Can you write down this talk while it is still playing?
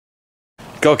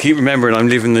Gotta keep remembering I'm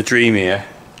living the dream here.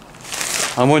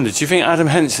 I wonder, do you think Adam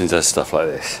Henson does stuff like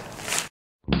this?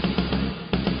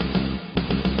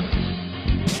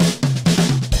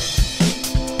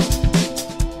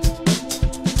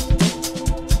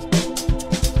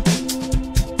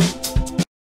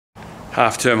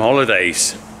 Half-term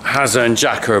holidays. Hazza and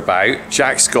Jack are about.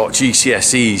 Jack's got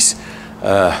GCSEs.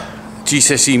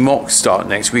 GCSE mock start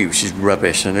next week, which is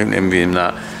rubbish. I don't envy him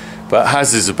that. But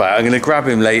Hazza's about. I'm going to grab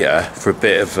him later for a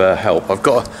bit of help. I've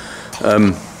got,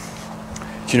 do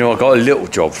you know, I've got a little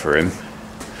job for him.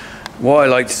 What I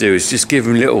like to do is just give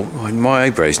him little. Oh, my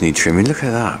eyebrows need trimming. Look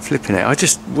at that, flipping it. I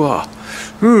just, wow,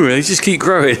 they just keep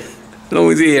growing along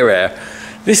with the ear hair.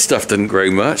 This stuff doesn't grow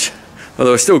much,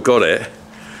 although I still got it.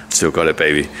 Still got it,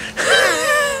 baby.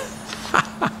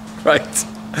 Right,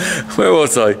 where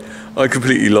was I? I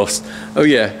completely lost. Oh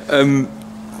yeah.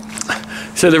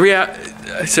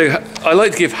 So I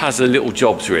like to give Hazza little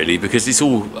jobs really, because it's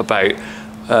all about,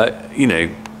 you know,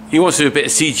 he wants to do a bit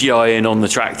of CGI in on the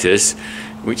tractors,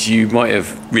 which you might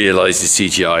have realised is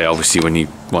CGI, obviously, when you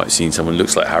might have seen someone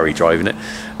looks like Harry driving it,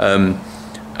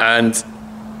 and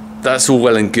that's all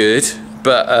well and good,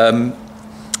 but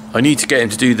I need to get him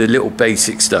to do the little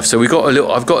basic stuff. So I've got a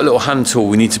little hand tool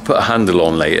we need to put a handle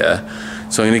on later.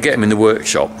 So I'm going to get him in the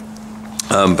workshop.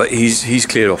 But he's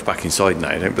cleared off back inside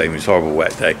now. Don't blame him, it's a horrible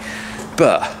wet day.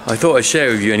 But I thought I'd share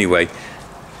with you anyway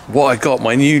what I got,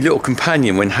 my new little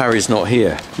companion when Harry's not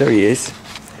here. There he is.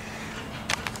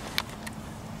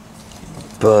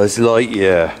 Buzz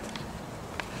Lightyear.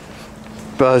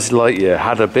 Buzz Lightyear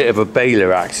had a bit of a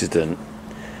baler accident.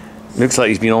 Looks like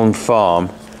he's been on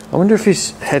farm. I wonder if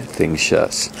his head thing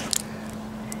shuts.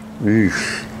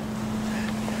 Oof.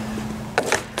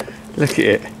 Look at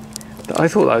it. I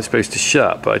thought that was supposed to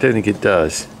shut, but I don't think it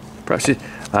does. Perhaps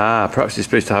it's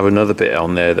supposed to have another bit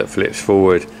on there that flips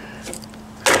forward.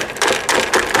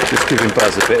 Just giving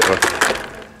Buzz a bit of a...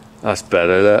 That's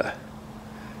better, look.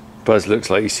 Buzz looks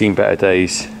like he's seen better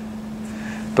days.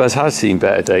 Buzz has seen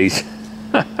better days.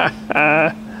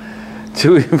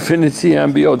 To infinity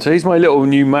and beyond. So he's my little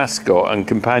new mascot and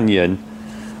companion.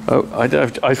 Oh,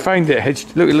 I found it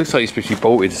hedged. Look, it looks like he's supposed to be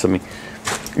bolted to something.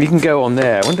 You can go on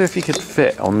there. I wonder if he could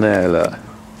fit on there, look.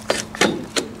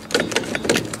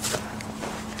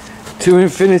 To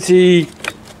infinity.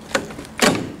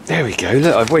 There we go,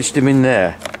 look, I've wedged him in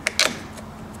there.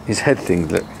 His head thing,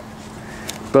 look.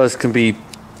 Buzz can be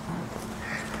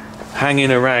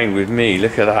hanging around with me,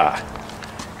 look at that.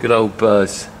 Good old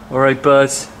Buzz. Alright,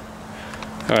 Buzz.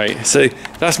 Alright, so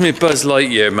that's my Buzz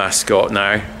Lightyear mascot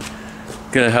now.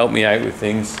 Gonna help me out with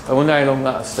things. I wonder how long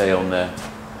that'll stay on there.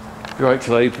 Be right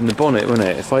till I open the bonnet, won't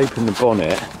it? If I open the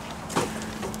bonnet,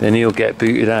 then he'll get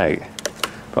booted out.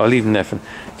 But I'll leave him there for...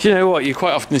 Do you know what? You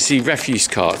quite often see refuse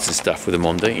carts and stuff with them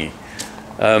on, don't you?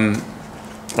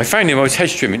 I found him, I was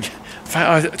hedge trimming.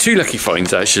 Two lucky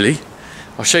finds, actually.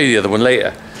 I'll show you the other one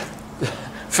later.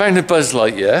 Found a Buzz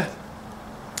Lightyear.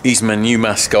 He's my new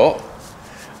mascot.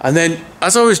 And then,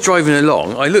 as I was driving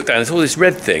along, I looked down and saw this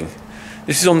red thing.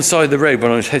 This is on the side of the road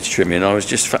when I was hedge trimming. I was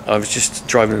just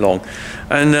driving along,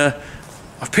 and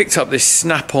I've picked up this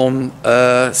snap-on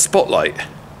spotlight,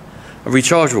 a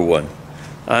rechargeable one,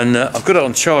 and I've got it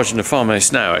on charge in the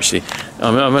farmhouse now. Actually,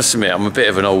 I must admit I'm a bit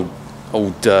of an old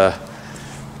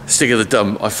stick of the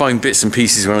dump. I find bits and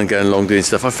pieces when I'm going along doing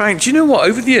stuff. Do you know what?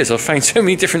 Over the years, I've found so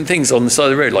many different things on the side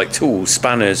of the road, like tools,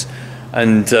 spanners,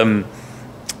 and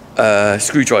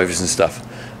screwdrivers and stuff.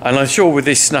 And I'm sure with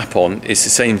this snap-on, it's the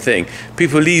same thing.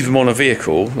 People leave them on a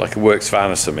vehicle, like a works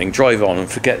van or something, drive on and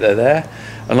forget they're there.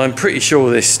 And I'm pretty sure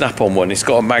this snap-on one, it's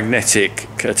got a magnetic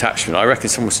attachment. I reckon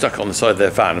someone stuck it on the side of their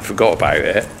van and forgot about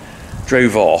it,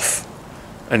 drove off,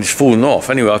 and it's fallen off.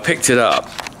 Anyway, I picked it up.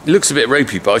 It looks a bit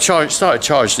ropey, but I started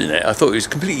charging it. I thought it was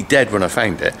completely dead when I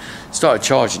found it. Started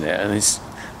charging it, and it's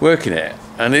working it.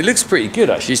 And it looks pretty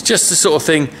good, actually. It's just the sort of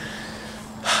thing,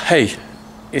 hey,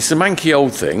 it's a manky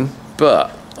old thing,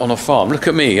 but on a farm, look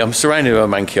at me, I'm surrounded by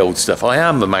manky old stuff. I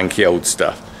am the manky old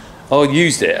stuff. I'll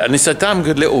use it, and it's a damn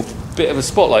good little bit of a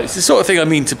spotlight. It's the sort of thing I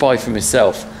mean to buy for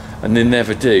myself and then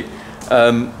never do.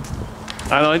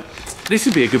 This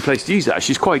would be a good place to use it,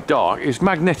 actually. It's quite dark. It's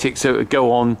magnetic, so it would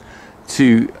go on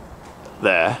to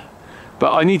there.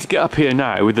 But I need to get up here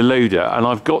now with the loader, and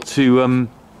I've got to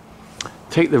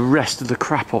take the rest of the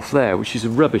crap off there, which is a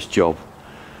rubbish job.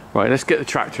 Right, let's get the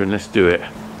tractor and let's do it.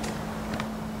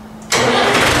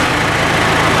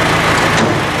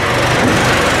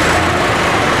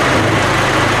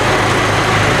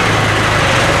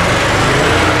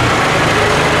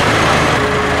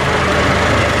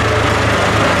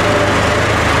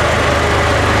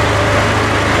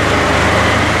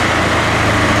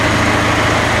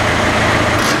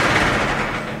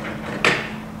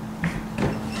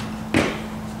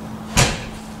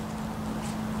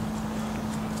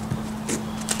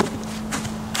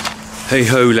 Hey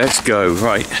ho, let's go.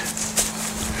 Right,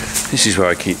 this is where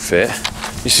I keep fit.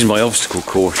 This is my obstacle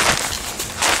course.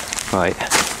 Right,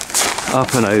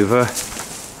 up and over,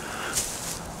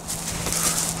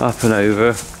 up and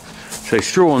over. So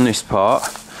straw on this part,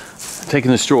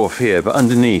 taking the straw off here, but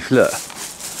underneath, look,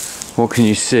 what can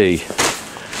you see?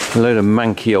 A load of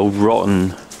manky old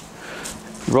rotten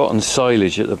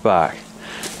silage at the back.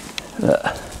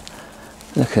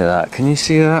 Look at that, can you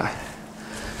see that?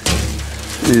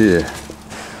 Ugh.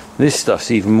 This stuff's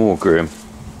even more grim.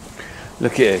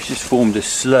 Look at it, it's just formed a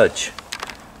sludge.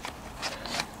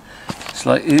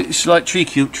 It's like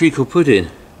treacle pudding.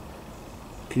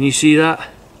 Can you see that?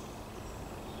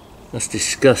 That's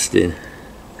disgusting.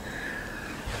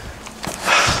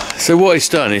 So what it's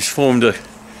done is formed a.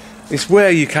 It's where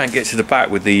you can't get to the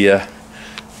back with the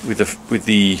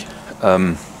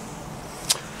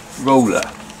roller.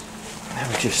 Let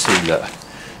me just see that.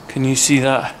 Can you see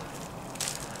that?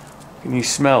 Can you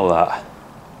smell that?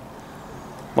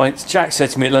 Jack said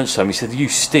to me at lunchtime, he said, "You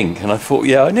stink," and I thought,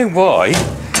 yeah, I know why.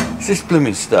 It's this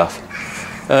blooming stuff.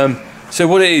 So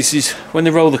what it is when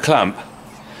they roll the clamp,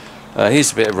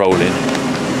 here's a bit of rolling.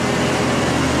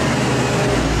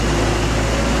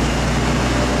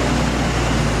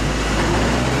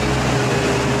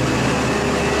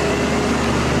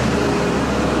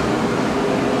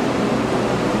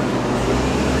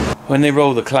 When they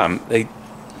roll the clamp, they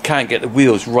can't get the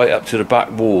wheels right up to the back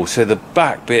wall, so the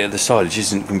back bit of the silage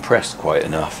isn't compressed quite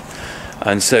enough,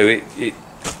 and so it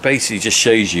basically just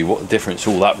shows you what the difference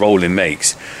all that rolling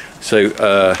makes. So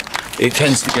it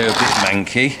tends to go a bit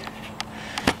manky.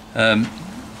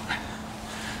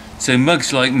 So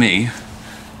mugs like me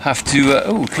have to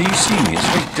oh, can you see me? It's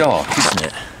very dark, isn't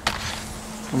it?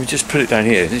 Let me just put it down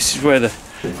here. This is where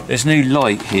there's no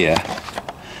light here.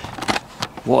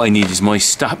 What I need is my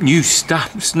new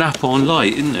snap-on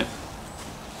light, isn't it?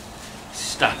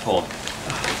 Snap on.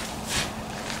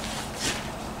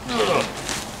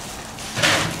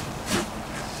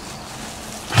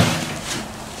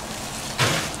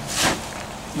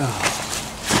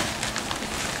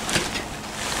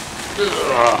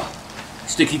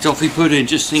 Sticky toffee pudding,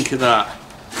 just think of that.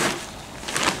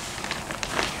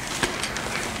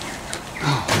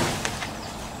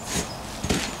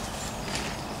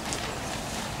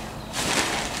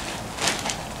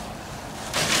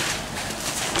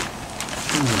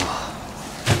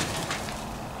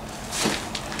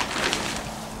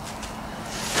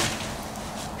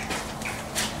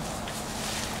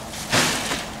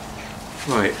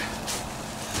 Right.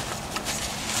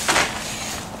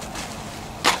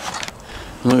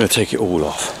 I'm not going to take it all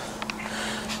off.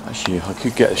 Actually, I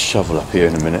could get a shovel up here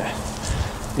in a minute.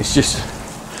 It's just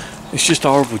a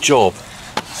horrible job.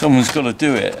 Someone's got to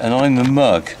do it, and I'm the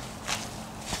mug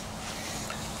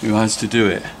who has to do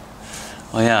it.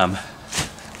 I am.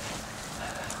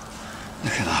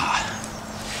 Look at that.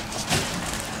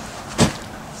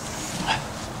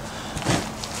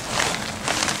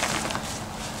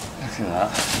 Look at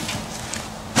that.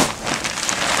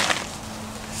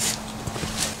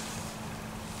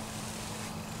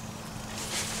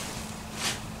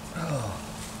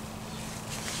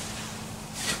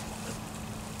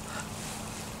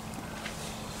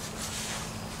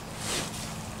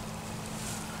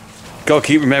 Gotta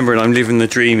keep remembering I'm living the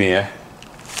dream here.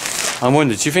 I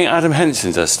wonder, do you think Adam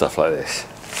Henson does stuff like this?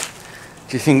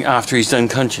 Do you think after he's done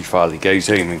Countryfile he goes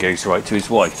home and goes right to his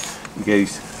wife? He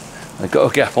goes, I've got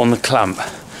to get up on the clamp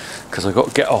because I've got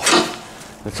to get off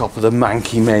the top of the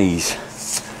manky maze.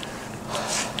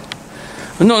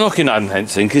 I'm not knocking Adam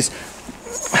Henson because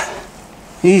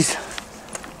he's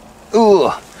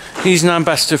an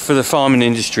ambassador for the farming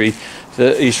industry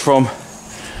that he's from.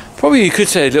 Probably you could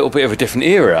say a little bit of a different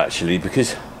era actually,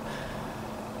 because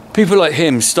people like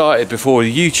him started before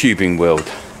the YouTubing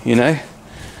world, you know,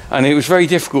 and it was very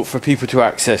difficult for people to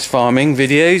access farming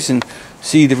videos and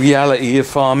see the reality of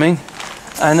farming.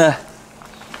 And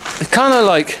it's kind of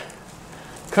like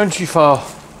Countryfile.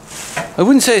 I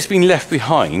wouldn't say it's been left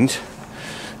behind,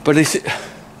 but it's,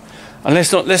 and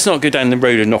let's not go down the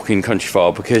road of knocking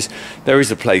Countryfile, because there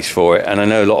is a place for it, and I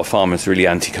know a lot of farmers are really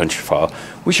anti-Countryfile,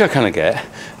 which I kind of get.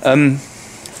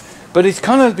 But it's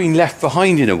kind of been left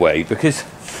behind in a way, because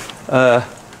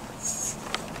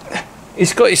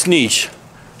it's got its niche,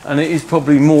 and it is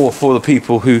probably more for the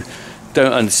people who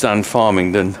don't understand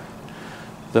farming than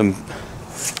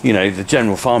you know, the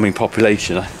general farming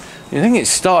population. I think it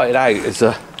started out as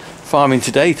a Farming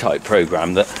Today type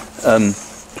program that,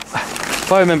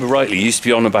 if I remember rightly, used to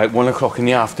be on about 1 o'clock in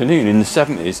the afternoon in the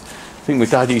 70s. I think my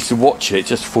dad used to watch it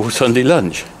just before Sunday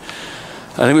lunch.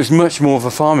 And it was much more of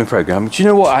a farming program. But do you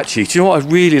know what, actually? Do you know what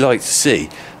I'd really like to see?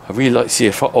 I'd really like to see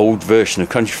an old version of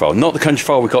Countryfile. Not the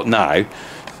Countryfile we got now,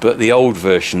 but the old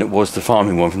version that was the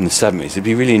farming one from the 70s. It'd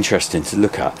be really interesting to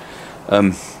look at.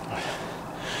 Do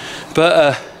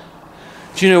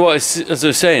you know what, as I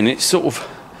was saying, it's sort of,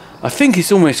 I think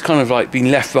it's almost kind of like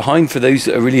being left behind for those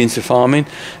that are really into farming,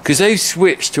 because they've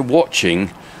switched to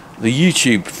watching the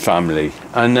YouTube family.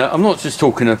 And I'm not just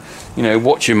talking of, you know,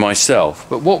 watching myself,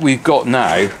 but what we've got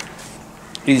now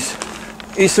is,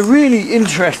 it's a really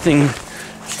interesting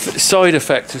side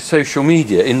effect of social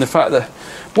media, in the fact that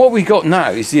what we got now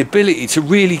is the ability to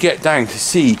really get down to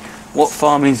see what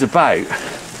farming's about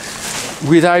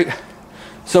without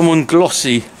someone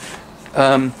glossy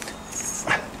and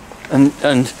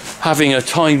having a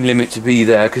time limit to be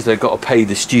there, because they've got to pay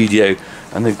the studio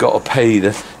and they've got to pay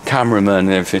the cameraman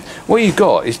and everything. What you've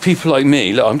got is people like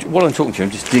me. Look, while I'm talking to you,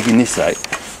 I'm just digging this out.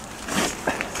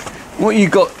 What you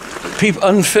got, people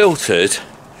unfiltered,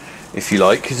 if you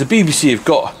like, because the BBC have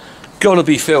got to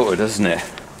be filtered, hasn't it?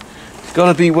 It's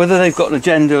got to be, whether they've got an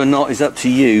agenda or not is up to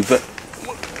you, but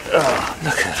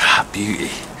look at that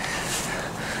beauty.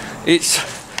 It's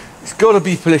got to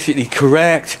be politically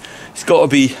correct, it's got to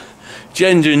be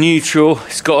gender neutral,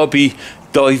 it's got to be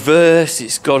diverse,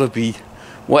 it's got to be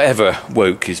whatever,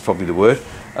 woke is probably the word.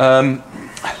 And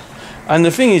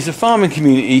the thing is, the farming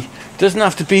community doesn't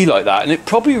have to be like that, and it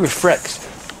probably reflects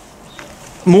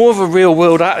more of a real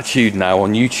world attitude now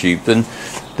on YouTube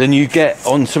than you get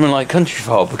on something like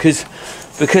Countryfile, because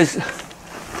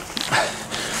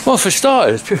well, for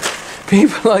starters,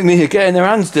 people like me are getting their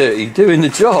hands dirty doing the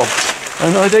job.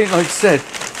 And I don't, like I said,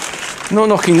 not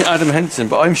knocking Adam Henson,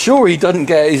 but I'm sure he doesn't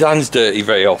get his hands dirty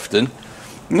very often.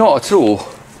 Not at all.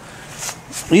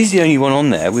 He's the only one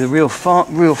on there with real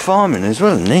farming as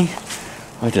well, isn't he?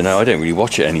 I don't know, I don't really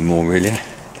watch it anymore, really.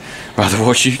 Rather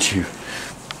watch YouTube.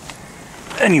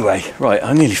 Anyway, right,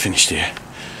 I'm nearly finished here.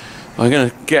 I'm going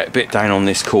to get a bit down on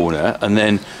this corner, and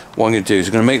then what I'm going to do is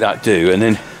I'm going to make that do, and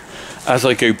then as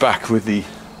I go back with the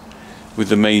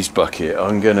maize bucket,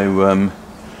 I'm going to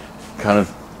kind of,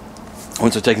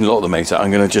 once I've taken a lot of the maize out,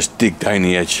 I'm going to just dig down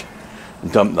the edge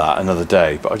and dump that another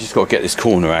day. But I just got to get this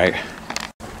corner out.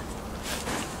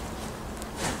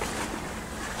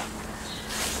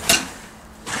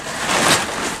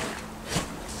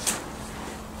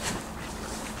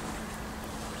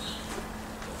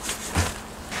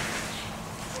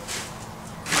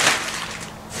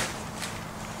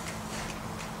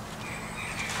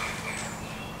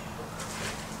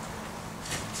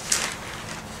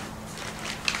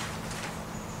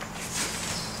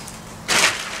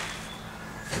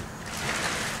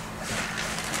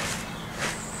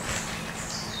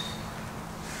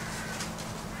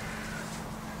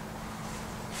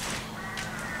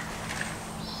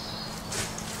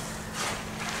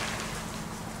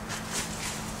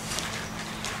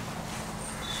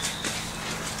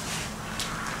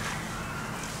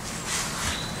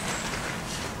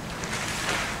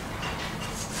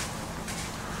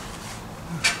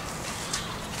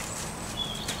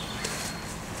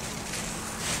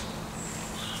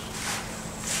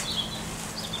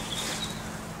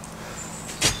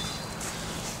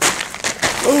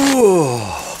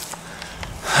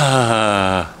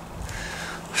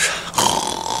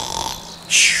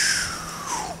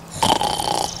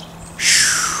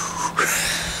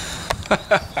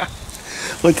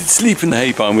 I did sleep in the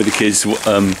hay barn with the kids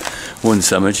one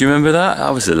summer. Do you remember that?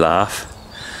 That was a laugh.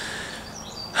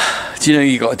 Do you know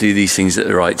you got to do these things at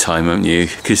the right time, haven't you?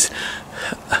 Because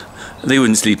they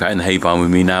wouldn't sleep out in the hay barn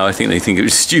with me now. I think they think it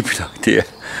was a stupid idea.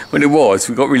 When it was,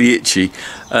 we got really itchy.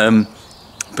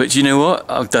 But do you know what?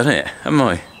 I've done it, haven't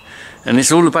I? And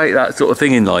it's all about that sort of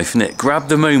thing in life, isn't it? Grab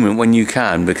the moment when you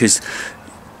can, because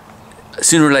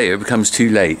sooner or later it becomes too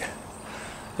late.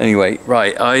 Anyway,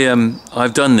 right,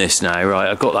 I've done this now, right,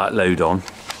 I've got that load on.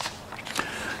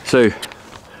 So,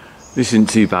 this isn't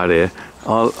too bad here.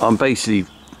 I'm basically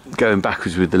going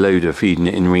backwards with the loader, feeding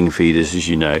it in ring feeders, as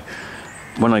you know.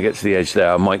 When I get to the edge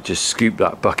there, I might just scoop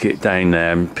that bucket down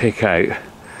there and pick out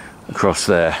across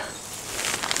there.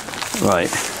 Right,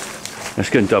 let's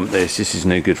go and dump this. This is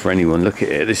no good for anyone. Look at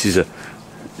it. This is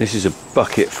a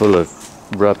bucket full of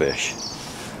rubbish,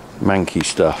 manky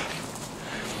stuff.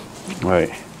 Right,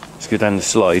 let's go down the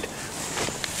slide.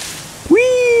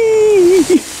 Whee!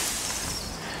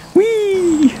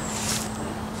 Whee!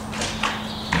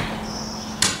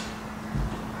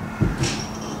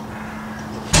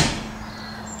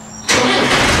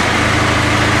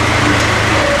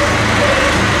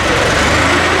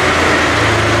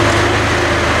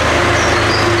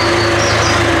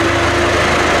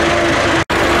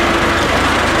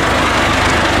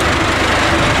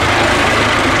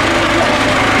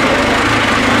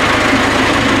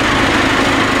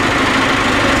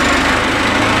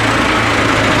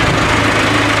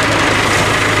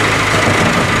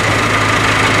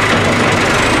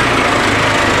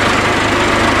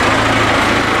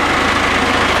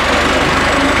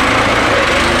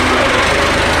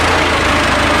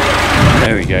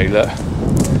 go, look.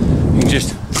 You can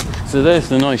just, so there's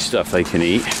the nice stuff they can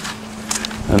eat.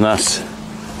 And that's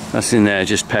in there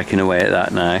just pecking away at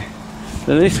that now.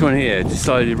 Then this one here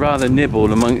decided rather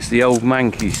nibble amongst the old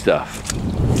manky stuff.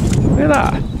 Look at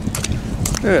that.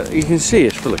 Look, you can see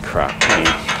it's full of crap, can't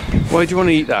you? Why do you want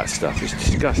to eat that stuff? It's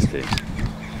disgusting.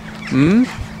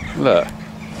 Look.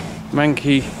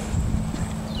 Manky.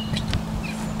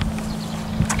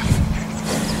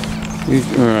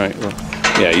 Alright, well,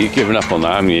 yeah, you've given up on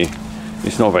that, haven't you?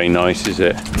 It's not very nice, is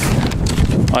it?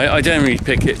 I don't really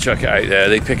pick it, chuck it out there.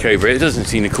 They pick over it. It doesn't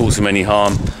seem to cause them any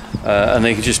harm. And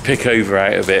they can just pick over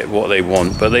out of it what they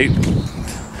want. But they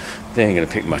ain't going to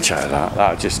pick much out of that.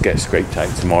 That'll just get scraped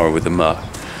out tomorrow with the muck.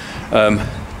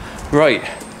 Right.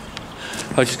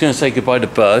 I was just going to say goodbye to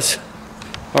Buzz.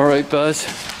 Alright, Buzz.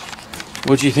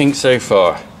 What do you think so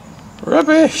far?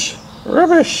 Rubbish!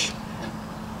 Rubbish!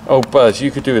 Oh, Buzz,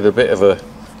 you could do with a bit of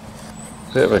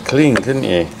a clean, couldn't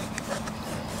you?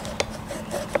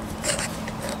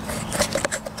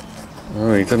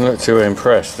 Oh, he doesn't look too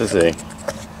impressed, does he?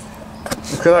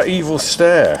 Look at that evil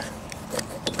stare.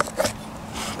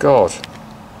 God.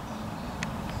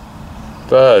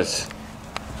 Buzz.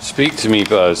 Speak to me,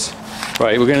 Buzz.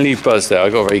 Right, we're going to leave Buzz there.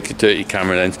 I've got a very dirty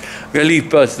camera lens. We're going to leave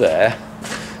Buzz there.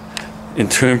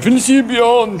 Into infinity and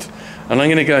beyond. And I'm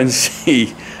going to go and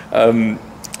see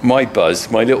my Buzz,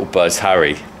 my little Buzz,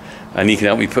 Harry. And he can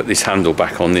help me put this handle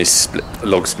back on this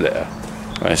log splitter.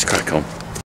 Right, let's crack on.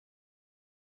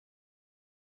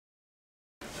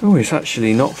 Oh, it's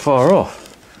actually not far off.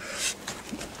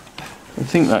 I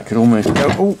think that could almost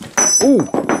go.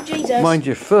 Oh, Jesus. Mind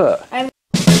your foot.